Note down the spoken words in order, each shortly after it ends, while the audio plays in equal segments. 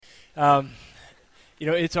Um,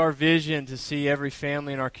 it's our vision to see every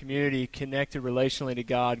family in our community connected relationally to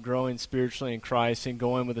God, growing spiritually in Christ, and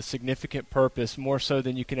going with a significant purpose, more so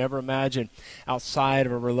than you can ever imagine outside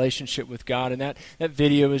of a relationship with God. And that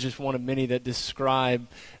video is just one of many that describe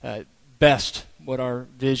best what our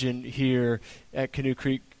vision here at Canoe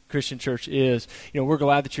Creek Christian Church is. We're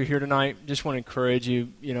glad that you're here tonight. Just want to encourage you,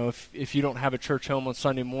 if you don't have a church home on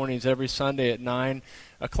Sunday mornings, every Sunday at 9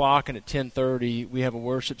 o'clock and at 10:30, we have a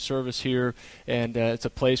worship service here, and it's a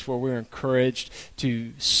place where we're encouraged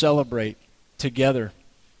to celebrate together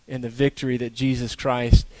in the victory that Jesus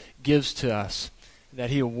Christ gives to us,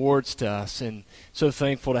 that he awards to us. And so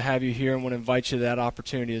thankful to have you here, and want to invite you to that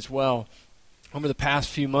opportunity as well. Over the past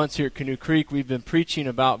few months here at Canoe Creek, we've been preaching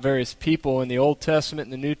about various people in the Old Testament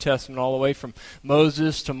and the New Testament, all the way from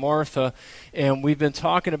Moses to Martha, and we've been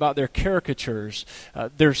talking about their caricatures,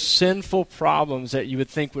 their sinful problems that you would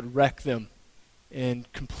think would wreck them and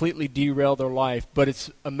completely derail their life. But it's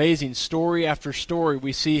amazing. Story after story,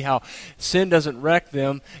 we see how sin doesn't wreck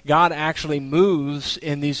them. God actually moves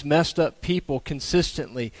in these messed up people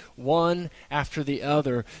consistently, one after the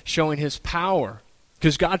other, showing his power,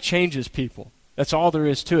 because God changes people. That's all there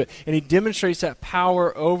is to it. And he demonstrates that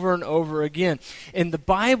power over and over again. And the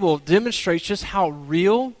Bible demonstrates just how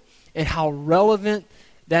real and how relevant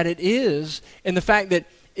that it is, and the fact that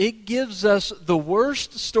it gives us the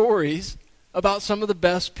worst stories about some of the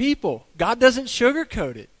best people. God doesn't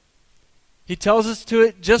sugarcoat it. He tells us to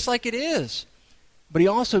it just like it is. But he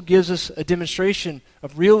also gives us a demonstration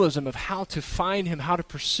of realism, of how to find him, how to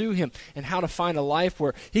pursue him, and how to find a life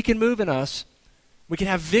where he can move in us. We can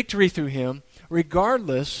have victory through him,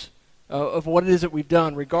 regardless of what it is that we've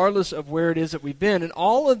done, regardless of where it is that we've been. And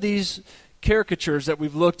all of these caricatures that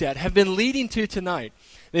we've looked at have been leading to tonight.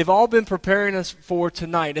 They've all been preparing us for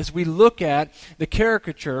tonight as we look at the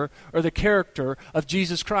caricature or the character of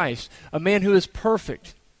Jesus Christ, a man who is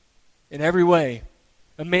perfect in every way,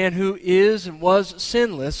 a man who is and was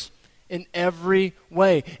sinless in every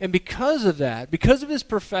way. And because of that, because of his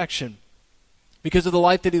perfection, because of the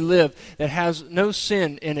life that he lived that has no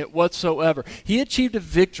sin in it whatsoever, he achieved a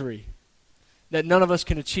victory that none of us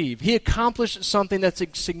can achieve. He accomplished something that's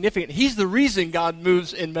significant. He's the reason God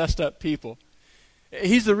moves in messed up people.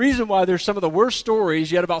 He's the reason why there's some of the worst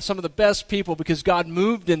stories yet about some of the best people, because God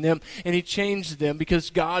moved in them and he changed them, because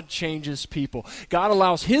God changes people. God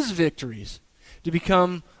allows his victories to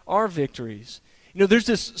become our victories. There's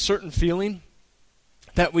this certain feeling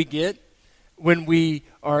that we get when we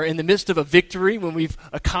are in the midst of a victory, when we've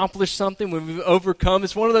accomplished something, when we've overcome.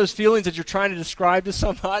 It's one of those feelings that you're trying to describe to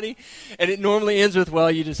somebody, and it normally ends with,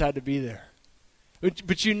 well, you just had to be there.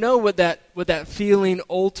 But you know what that feeling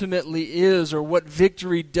ultimately is, or what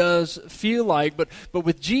victory does feel like. But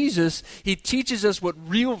with Jesus, he teaches us what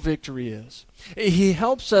real victory is. He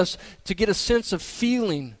helps us to get a sense of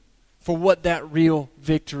feeling for what that real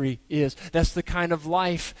victory is. That's the kind of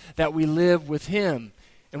life that we live with him.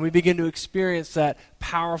 And we begin to experience that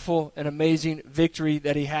powerful and amazing victory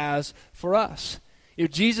that he has for us.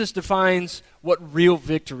 Jesus defines what real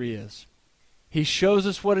victory is. He shows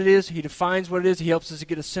us what it is. He defines what it is. He helps us to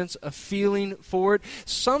get a sense of feeling for it.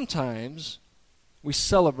 Sometimes we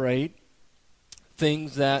celebrate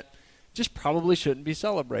things that just probably shouldn't be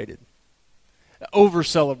celebrated.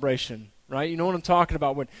 Over-celebration, right? You know what I'm talking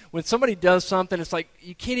about? When somebody does something, it's like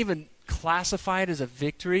you can't even classify it as a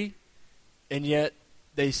victory, and yet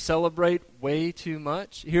they celebrate way too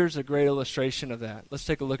much. Here's a great illustration of that. Let's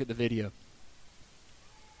take a look at the video.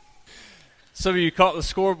 Some of you caught the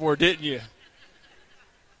scoreboard, didn't you?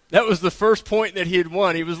 That was the first point that he had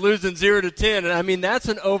won. He was losing 0-10, and that's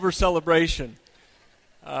an over-celebration.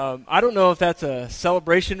 I don't know if that's a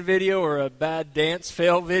celebration video or a bad dance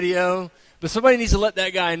fail video, but somebody needs to let that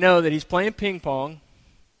guy know that he's playing ping pong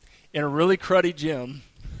in a really cruddy gym.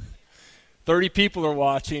 30 people are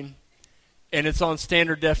watching, and it's on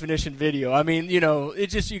standard definition video.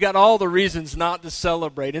 You got all the reasons not to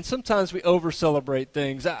celebrate, and sometimes we over-celebrate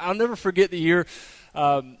things. I'll never forget the year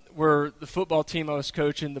where the football team I was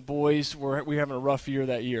coaching, the boys, we were having a rough year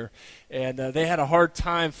that year, and they had a hard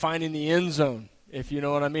time finding the end zone, if you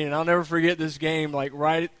know what I mean. And I'll never forget this game, like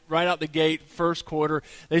right out the gate, first quarter,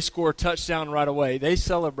 they scored a touchdown right away. They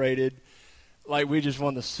celebrated like we just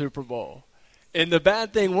won the Super Bowl. And the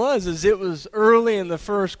bad thing was it was early in the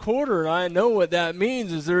first quarter, and I know what that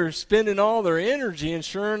means is they're spending all their energy, and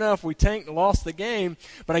sure enough, we tanked and lost the game.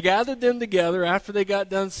 But I gathered them together after they got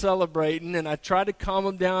done celebrating, and I tried to calm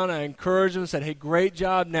them down. I encouraged them and said, hey, great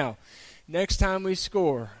job. Now, next time we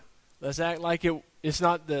score, let's act like it's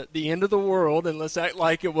not the end of the world, and let's act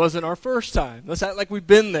like it wasn't our first time. Let's act like we've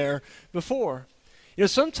been there before. You know,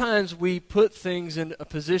 sometimes we put things in a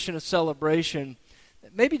position of celebration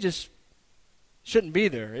that maybe just shouldn't be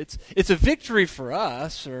there. It's a victory for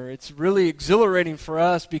us, or it's really exhilarating for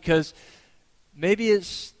us because maybe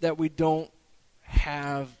it's that we don't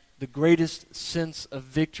have the greatest sense of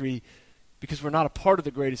victory because we're not a part of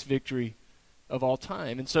the greatest victory of all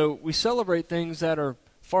time. And so we celebrate things that are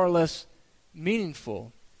far less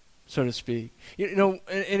meaningful, so to speak. You know,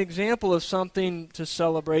 an example of something to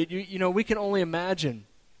celebrate, you know, we can only imagine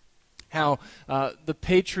how the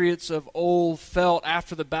patriots of old felt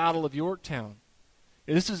after the Battle of Yorktown.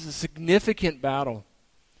 This is a significant battle.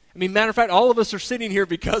 I mean, matter of fact, all of us are sitting here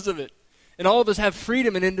because of it. And all of us have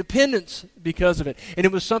freedom and independence because of it. And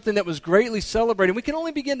it was something that was greatly celebrated. We can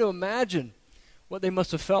only begin to imagine what they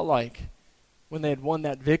must have felt like when they had won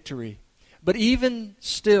that victory. But even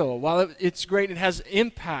still, while it's great and has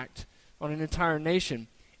impact on an entire nation,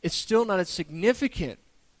 it's still not as significant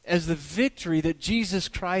as the victory that Jesus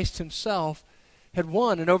Christ himself had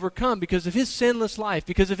won and overcome because of his sinless life,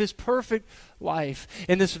 because of his perfect life,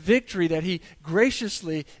 and this victory that he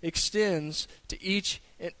graciously extends to each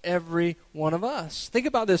and every one of us. Think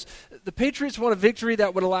about this. The Patriots won a victory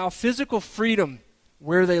that would allow physical freedom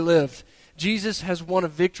where they lived. Jesus has won a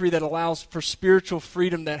victory that allows for spiritual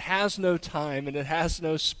freedom that has no time and it has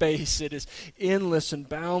no space. It is endless and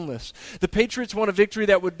boundless. The Patriots won a victory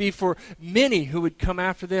that would be for many who would come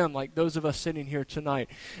after them, like those of us sitting here tonight.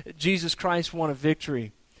 Jesus Christ won a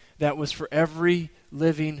victory that was for every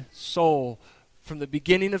living soul from the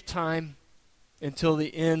beginning of time until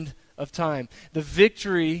the end of time. The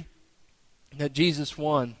victory that Jesus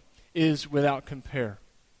won is without compare.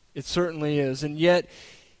 It certainly is. And yet,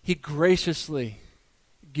 he graciously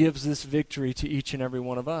gives this victory to each and every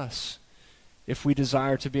one of us if we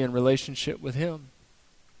desire to be in relationship with him.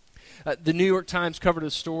 The New York Times covered a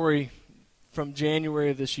story from January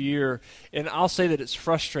of this year, and I'll say that it's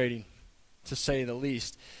frustrating, to say the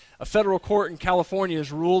least. A federal court in California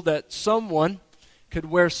has ruled that someone could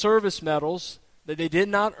wear service medals that they did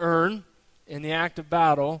not earn in the act of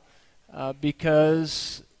battle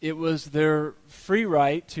because it was their free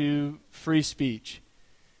right to free speech.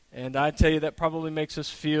 And I tell you, that probably makes us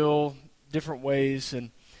feel different ways.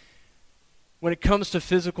 And when it comes to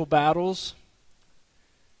physical battles,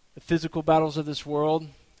 the physical battles of this world,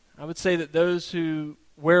 I would say that those who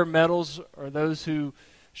wear medals are those who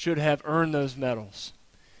should have earned those medals.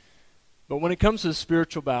 But when it comes to the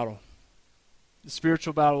spiritual battle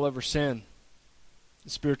over sin, the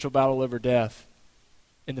spiritual battle over death,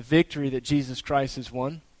 and the victory that Jesus Christ has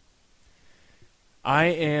won, I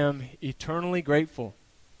am eternally grateful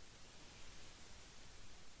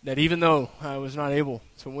that even though I was not able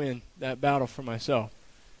to win that battle for myself,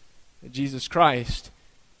 that Jesus Christ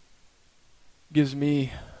gives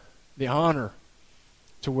me the honor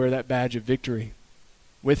to wear that badge of victory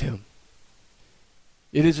with him.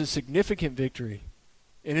 It is a significant victory,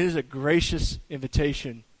 and it is a gracious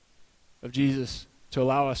invitation of Jesus to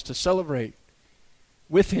allow us to celebrate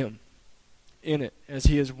with him in it as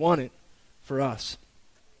he has won it for us.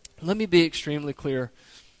 Let me be extremely clear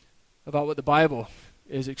about what the Bible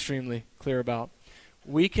is extremely clear about.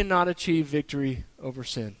 We cannot achieve victory over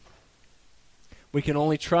sin. We can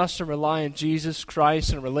only trust and rely on Jesus Christ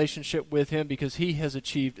and a relationship with him because he has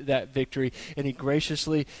achieved that victory, and he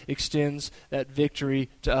graciously extends that victory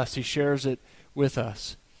to us. He shares it with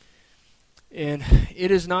us. And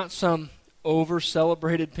it is not some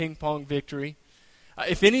over-celebrated ping-pong victory.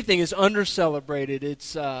 If anything is under-celebrated,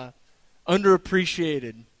 it's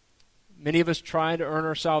underappreciated. Many of us try to earn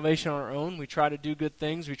our salvation on our own. We try to do good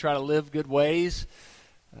things. We try to live good ways.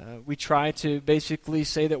 We try to basically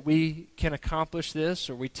say that we can accomplish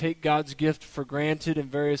this, or we take God's gift for granted in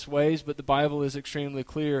various ways, but the Bible is extremely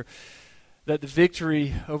clear that the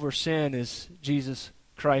victory over sin is Jesus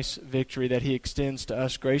Christ's victory that he extends to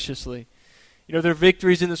us graciously. You know, there are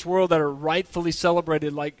victories in this world that are rightfully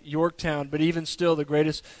celebrated like Yorktown, but even still the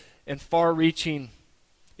greatest and far-reaching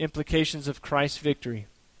implications of Christ's victory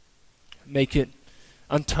make it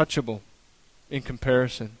untouchable in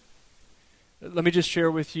comparison. Let me just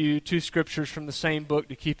share with you two scriptures from the same book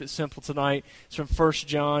to keep it simple tonight. It's from 1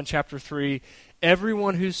 John chapter 3.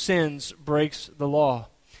 Everyone who sins breaks the law.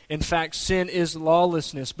 In fact, sin is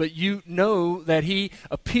lawlessness. But you know that he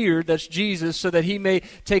appeared, that's Jesus, so that he may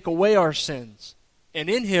take away our sins. And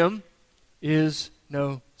in him is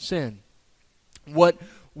no sin. What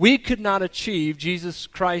we could not achieve, Jesus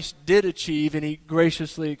Christ did achieve, and he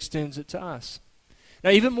graciously extends it to us.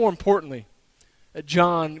 Now, even more importantly,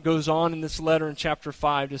 John goes on in this letter in chapter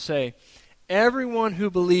 5 to say, everyone who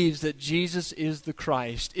believes that Jesus is the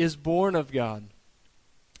Christ is born of God.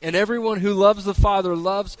 And everyone who loves the Father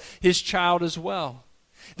loves his child as well.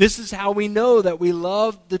 This is how we know that we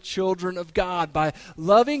love the children of God, by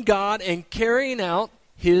loving God and carrying out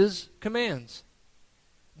his commands.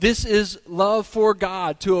 This is love for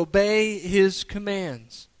God, to obey his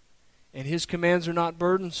commands. And his commands are not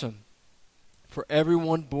burdensome. For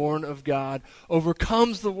everyone born of God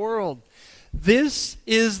overcomes the world. This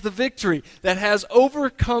is the victory that has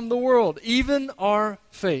overcome the world, even our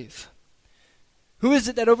faith. Who is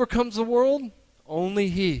it that overcomes the world? Only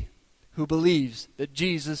he who believes that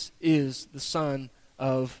Jesus is the Son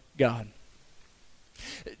of God.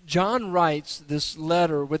 John writes this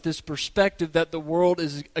letter with this perspective that the world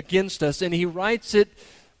is against us, and he writes it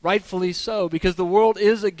rightfully so, because the world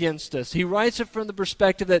is against us. He writes it from the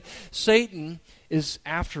perspective that Satan is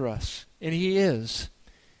after us, and he is.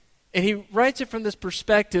 And he writes it from this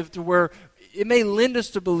perspective to where it may lend us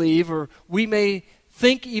to believe, or we may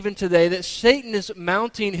think even today, that Satan is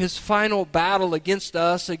mounting his final battle against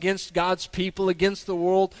us, against God's people, against the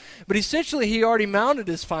world. But essentially, he already mounted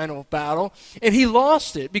his final battle, and he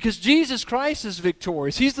lost it because Jesus Christ is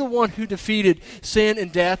victorious. He's the one who defeated sin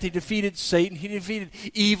and death. He defeated Satan. He defeated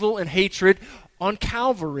evil and hatred on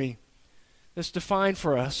Calvary. That's defined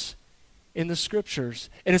for us in the Scriptures.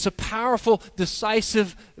 And it's a powerful,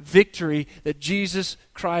 decisive victory that Jesus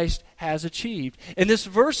Christ has achieved. And this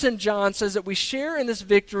verse in John says that we share in this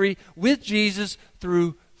victory with Jesus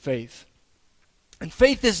through faith. And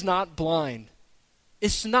faith is not blind.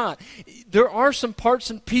 It's not. There are some parts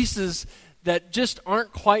and pieces that just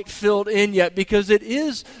aren't quite filled in yet, because it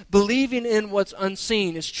is believing in what's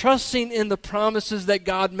unseen. It's trusting in the promises that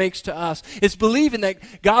God makes to us. It's believing that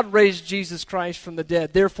God raised Jesus Christ from the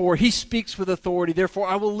dead. Therefore, he speaks with authority. Therefore,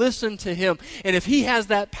 I will listen to him. And if he has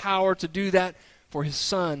that power to do that for his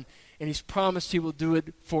Son, and he's promised he will do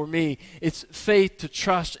it for me, it's faith to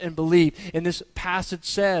trust and believe. And this passage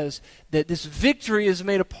says that this victory is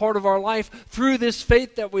made a part of our life through this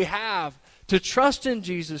faith that we have, to trust in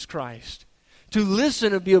Jesus Christ, to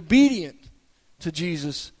listen and be obedient to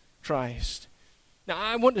Jesus Christ. Now,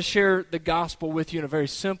 I want to share the gospel with you in a very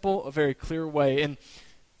simple, a very clear way. And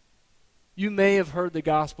you may have heard the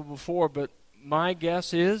gospel before, but my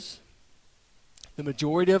guess is the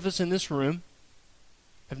majority of us in this room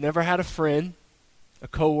have never had a friend, a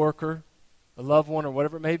coworker, a loved one, or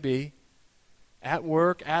whatever it may be, at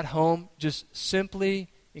work, at home, just simply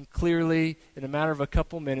and clearly, in a matter of a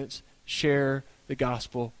couple minutes, share the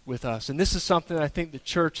gospel with us. And this is something I think the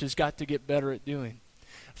church has got to get better at doing.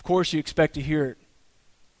 Of course, you expect to hear it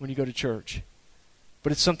when you go to church,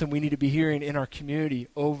 but it's something we need to be hearing in our community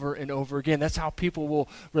over and over again. That's how people will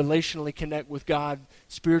relationally connect with God,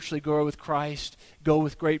 spiritually grow with Christ, go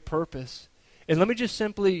with great purpose. And let me just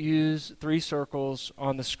simply use 3 circles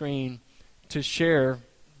on the screen to share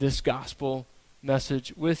this gospel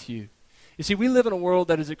message with you. You see, we live in a world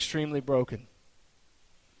that is extremely broken.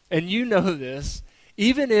 And you know this.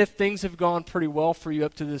 Even if things have gone pretty well for you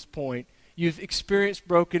up to this point, you've experienced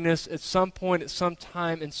brokenness at some point, at some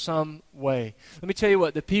time, in some way. Let me tell you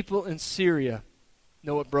what, the people in Syria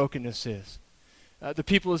know what brokenness is. The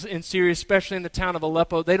people in Syria, especially in the town of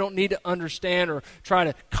Aleppo, they don't need to understand or try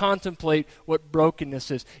to contemplate what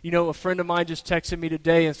brokenness is. You know, a friend of mine just texted me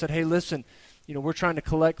today and said, hey, listen, you know, we're trying to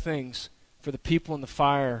collect things for the people in the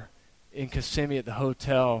fire in Kissimmee at the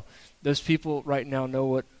hotel. Those people right now know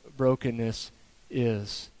what brokenness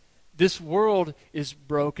is. This world is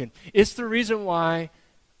broken. It's the reason why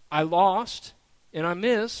I lost and I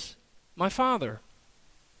miss my father.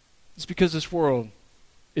 It's because this world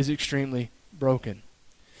is extremely broken.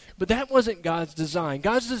 But that wasn't God's design.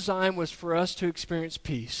 God's design was for us to experience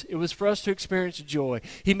peace. It was for us to experience joy.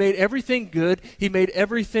 He made everything good. He made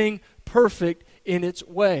everything perfect in its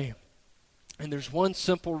way. And there's one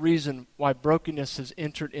simple reason why brokenness has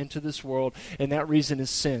entered into this world, and that reason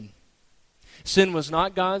is sin. Sin was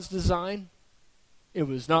not God's design. It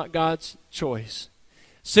was not God's choice.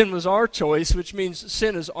 Sin was our choice, which means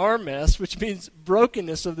sin is our mess, which means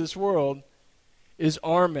brokenness of this world is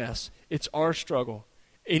our mess. It's our struggle.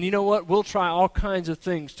 And you know what? We'll try all kinds of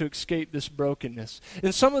things to escape this brokenness.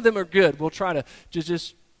 And some of them are good. We'll try to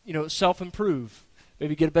just self-improve.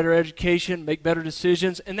 Maybe get a better education, make better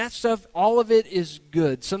decisions, and that stuff, all of it is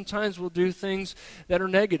good. Sometimes we'll do things that are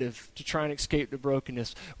negative to try and escape the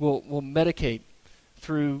brokenness. We'll medicate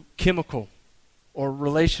through chemical or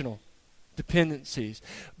relational dependencies.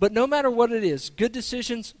 But no matter what it is, good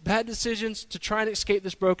decisions, bad decisions to try and escape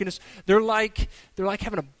this brokenness, they're like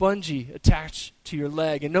having a bungee attached to your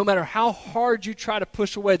leg. And no matter how hard you try to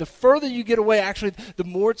push away, the further you get away, actually, the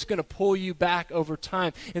more it's going to pull you back over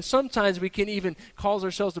time. And sometimes we can even cause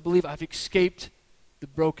ourselves to believe, I've escaped the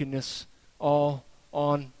brokenness all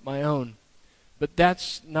on my own. But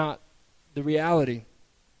that's not the reality.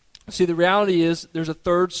 See, the reality is there's a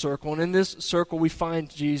third circle, and in this circle we find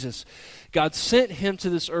Jesus. God sent him to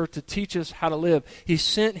this earth to teach us how to live. He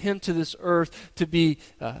sent him to this earth to be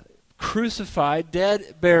crucified,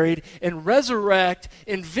 dead, buried, and resurrect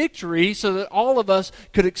in victory so that all of us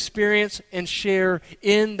could experience and share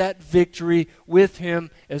in that victory with him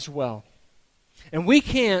as well. And we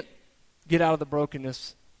can't get out of the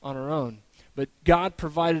brokenness on our own, but God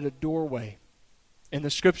provided a doorway, and the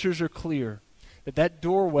scriptures are clear that that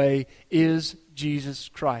doorway is Jesus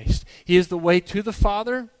Christ. He is the way to the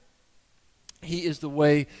Father. He is the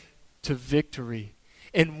way to victory.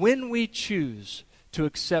 And when we choose to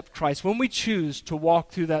accept Christ, when we choose to walk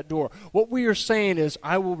through that door, what we are saying is,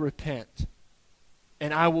 I will repent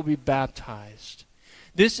and I will be baptized.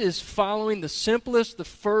 This is following the simplest, the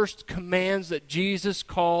first commands that Jesus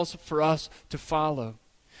calls for us to follow.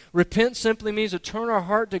 Repent simply means to turn our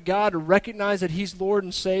heart to God, to recognize that he's Lord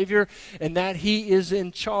and Savior and that he is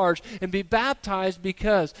in charge. And be baptized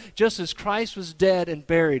because just as Christ was dead and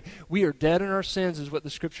buried, we are dead in our sins is what the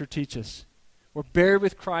scripture teaches. We're buried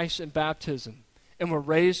with Christ in baptism, and we're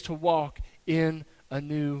raised to walk in a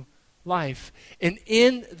new life. And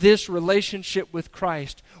in this relationship with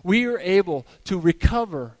Christ, we are able to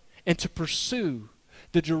recover and to pursue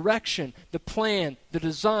the direction, the plan, the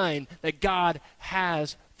design that God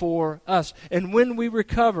has for us. And when we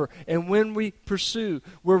recover and when we pursue,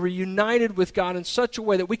 we're reunited with God in such a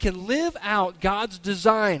way that we can live out God's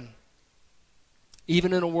design,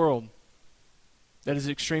 even in a world that is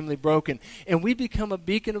extremely broken. And we become a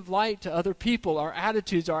beacon of light to other people. Our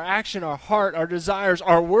attitudes, our action, our heart, our desires,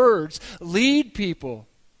 our words lead people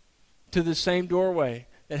to the same doorway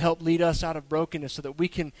that help lead us out of brokenness so that we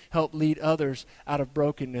can help lead others out of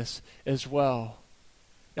brokenness as well.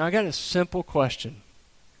 Now, I got a simple question.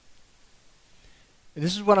 And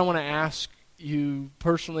this is what I want to ask you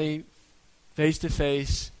personally,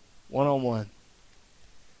 face-to-face, one-on-one.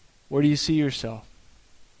 Where do you see yourself?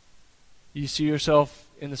 Do you see yourself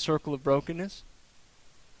in the circle of brokenness?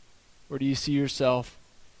 Or do you see yourself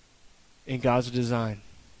in God's design?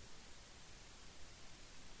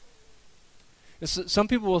 Some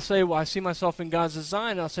people will say, well, I see myself in God's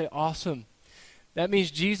design. And I'll say, awesome. That means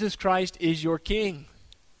Jesus Christ is your King.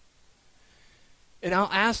 And I'll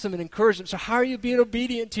ask them and encourage them, so how are you being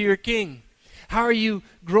obedient to your King? How are you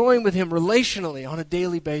growing with him relationally on a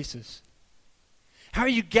daily basis? How are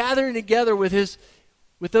you gathering together with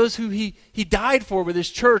those who he died for, with his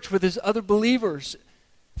church, with his other believers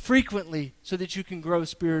frequently so that you can grow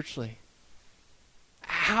spiritually?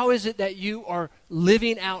 How is it that you are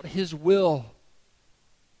living out his will,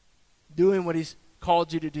 doing what he's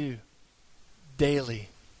called you to do daily?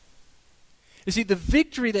 You see, the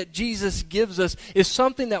victory that Jesus gives us is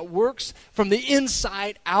something that works from the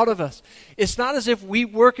inside out of us. It's not as if we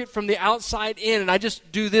work it from the outside in and I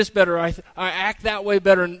just do this better, I act that way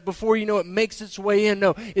better, and before you know it makes its way in.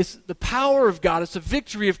 No, it's the power of God. It's the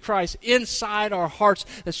victory of Christ inside our hearts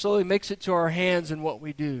that slowly makes it to our hands in what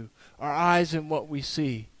we do, our eyes in what we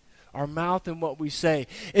see, our mouth in what we say.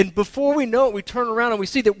 And before we know it, we turn around and we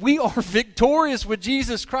see that we are victorious with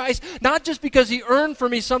Jesus Christ, not just because he earned for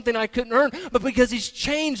me something I couldn't earn, but because he's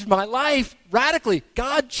changed my life radically.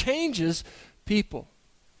 God changes people.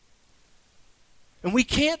 And we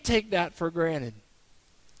can't take that for granted.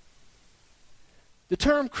 The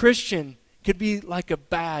term Christian could be like a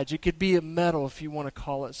badge. It could be a medal, if you want to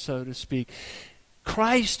call it so to speak.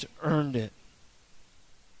 Christ earned it.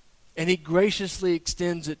 And he graciously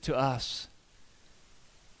extends it to us.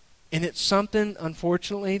 And it's something,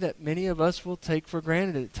 unfortunately, that many of us will take for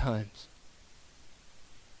granted at times.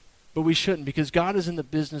 But we shouldn't, because God is in the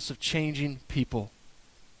business of changing people.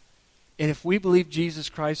 And if we believe Jesus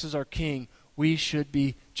Christ is our King, we should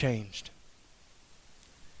be changed.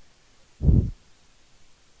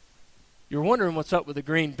 You're wondering what's up with the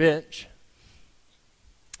green bench.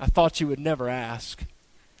 I thought you would never ask.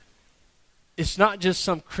 It's not just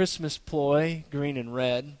some Christmas ploy, green and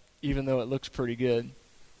red, even though it looks pretty good.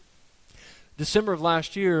 December of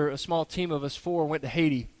last year, a small team of us 4 went to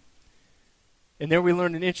Haiti. And there we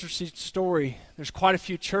learned an interesting story. There's quite a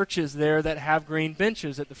few churches there that have green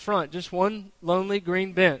benches at the front, just one lonely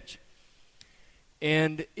green bench.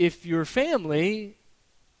 And if your family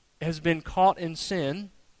has been caught in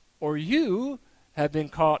sin, or you have been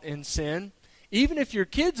caught in sin, even if your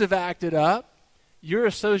kids have acted up, you're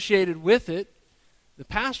associated with it, the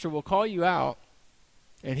pastor will call you out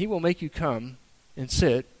and he will make you come and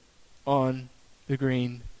sit on the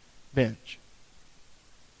green bench.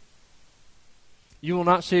 You will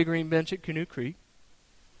not see a green bench at Canoe Creek.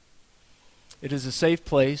 It is a safe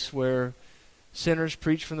place where Sinners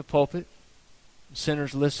preach from the pulpit.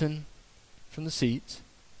 Sinners listen from the seats.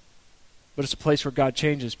 But it's a place where God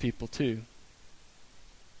changes people too.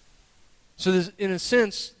 So this, in a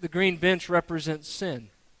sense, the green bench represents sin.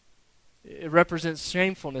 It represents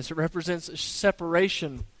shamefulness. It represents a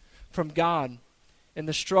separation from God and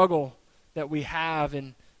the struggle that we have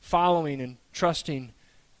in following and trusting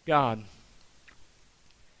God.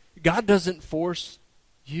 God doesn't force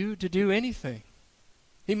you to do anything.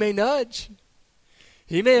 He may nudge.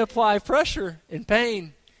 He may apply pressure and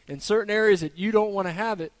pain in certain areas that you don't want to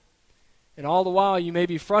have it. And all the while you may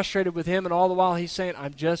be frustrated with him, and all the while he's saying,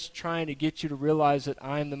 I'm just trying to get you to realize that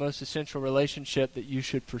I'm the most essential relationship that you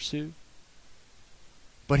should pursue.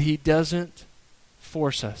 But he doesn't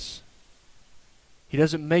force us. He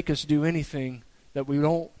doesn't make us do anything that we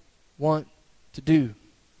don't want to do.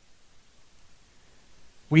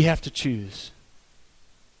 We have to choose.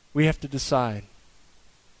 We have to decide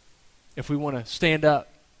if we want to stand up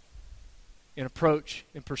and approach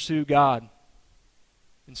and pursue God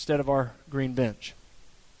instead of our green bench.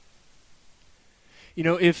 You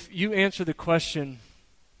know, if you answer the question,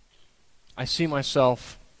 I see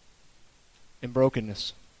myself in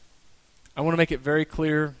brokenness, I want to make it very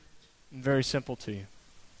clear and very simple to you.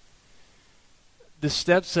 The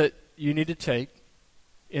steps that you need to take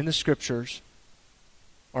in the Scriptures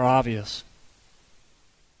are obvious.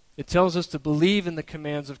 It tells us to believe in the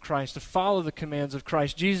commands of Christ, to follow the commands of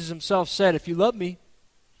Christ. Jesus himself said, if you love me,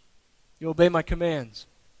 you obey my commands.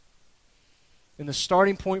 And the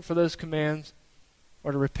starting point for those commands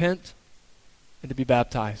are to repent and to be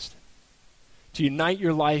baptized. To unite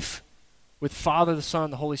your life with Father, the Son,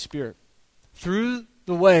 and the Holy Spirit. Through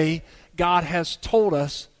the way God has told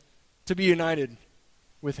us to be united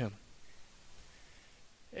with him.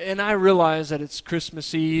 And I realize that it's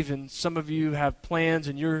Christmas Eve and some of you have plans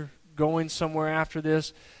and you're going somewhere after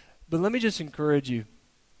this. But let me just encourage you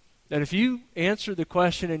that if you answer the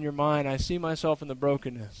question in your mind, I see myself in the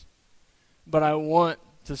brokenness, but I want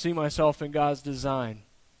to see myself in God's design,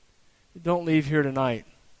 don't leave here tonight.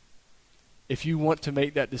 If you want to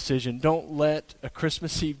make that decision, don't let a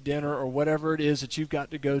Christmas Eve dinner or whatever it is that you've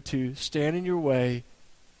got to go to stand in your way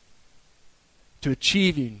to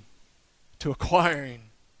achieving, to acquiring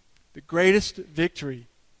the greatest victory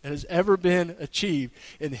that has ever been achieved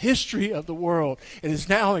in the history of the world and is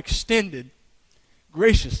now extended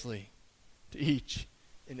graciously to each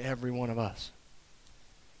and every one of us.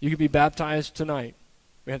 You can be baptized tonight.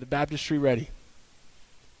 We have the baptistry ready.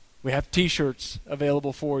 We have t-shirts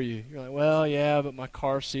available for you. You're like, well, yeah, but my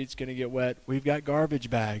car seat's going to get wet. We've got garbage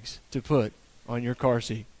bags to put on your car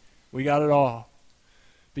seat. We got it all.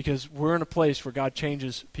 Because we're in a place where God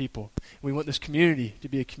changes people. We want this community to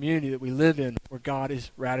be a community that we live in where God is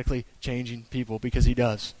radically changing people, because he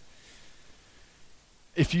does.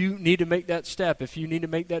 If you need to make that step, if you need to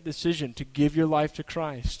make that decision to give your life to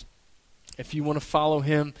Christ, if you want to follow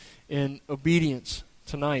him in obedience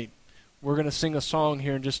tonight, we're going to sing a song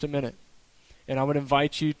here in just a minute. And I would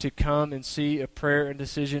invite you to come and see a prayer and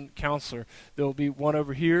decision counselor. There will be one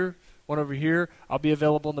over here. One over here. I'll be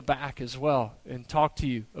available in the back as well and talk to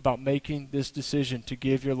you about making this decision to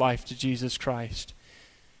give your life to Jesus Christ,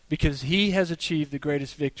 because he has achieved the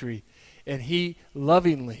greatest victory and he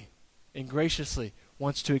lovingly and graciously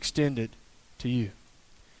wants to extend it to you.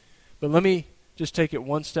 But let me just take it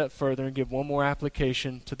one step further and give one more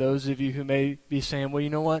application to those of you who may be saying, well, you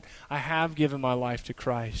know what? I have given my life to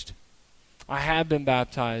Christ. I have been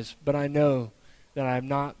baptized, but I know that I'm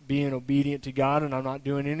not being obedient to God, and I'm not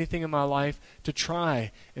doing anything in my life to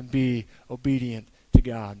try and be obedient to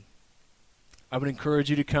God. I would encourage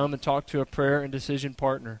you to come and talk to a prayer and decision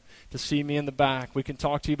partner, to see me in the back. We can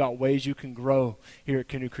talk to you about ways you can grow here at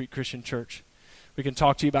Canoe Creek Christian Church. We can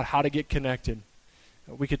talk to you about how to get connected.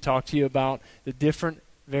 We could talk to you about the different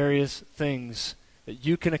various things that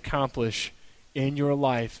you can accomplish in your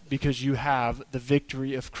life because you have the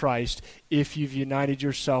victory of Christ if you've united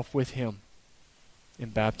yourself with him in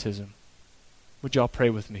baptism. Would y'all pray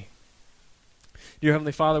with me? Dear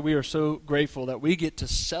Heavenly Father, we are so grateful that we get to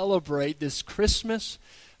celebrate this Christmas,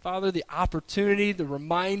 Father, the opportunity, the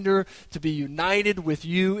reminder to be united with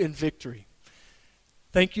you in victory.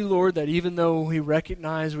 Thank you, Lord, that even though we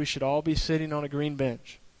recognize we should all be sitting on a green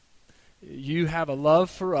bench, you have a love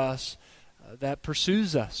for us that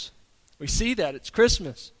pursues us. We see that. It's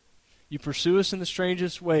Christmas. You pursue us in the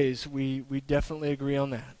strangest ways. We definitely agree on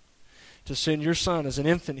that. To send your son as an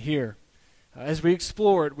infant here. As we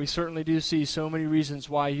explore it, we certainly do see so many reasons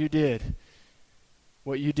why you did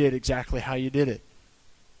what you did, exactly how you did it.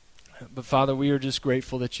 But Father, we are just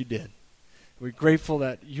grateful that you did. We're grateful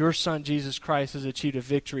that your son, Jesus Christ, has achieved a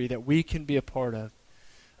victory that we can be a part of.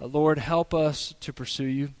 Lord, help us to pursue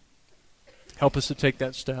you. Help us to take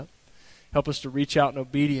that step. Help us to reach out in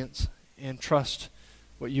obedience and trust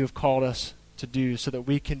what you have called us to do so that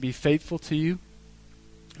we can be faithful to you.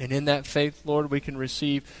 And in that faith, Lord, we can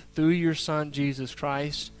receive through your Son, Jesus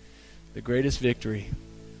Christ, the greatest victory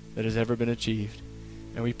that has ever been achieved.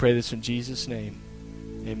 And we pray this in Jesus' name.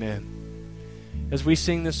 Amen. As we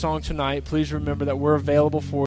sing this song tonight, please remember that we're available for